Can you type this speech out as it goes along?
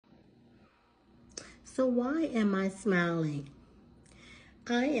So why am I smiling?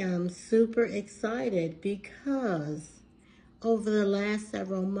 I am super excited because over the last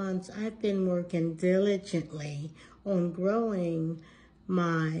several months, I've been working diligently on growing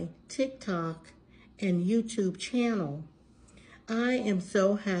my TikTok and YouTube channel. I am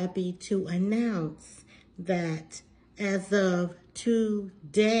so happy to announce that as of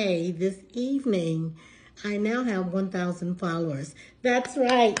today, this evening, I now have 1,000 followers. That's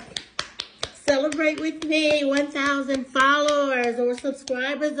right. Celebrate with me, 1,000 followers or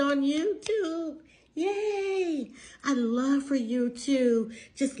subscribers on YouTube. Yay! I'd love for you to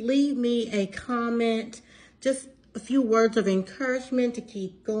just leave me a comment, just a few words of encouragement to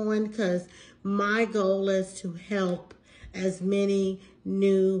keep going, because my goal is to help as many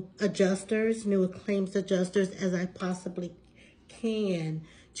new claims adjusters as I possibly can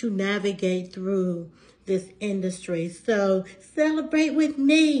to navigate through this industry. So celebrate with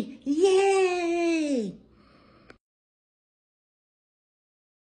me. Yay!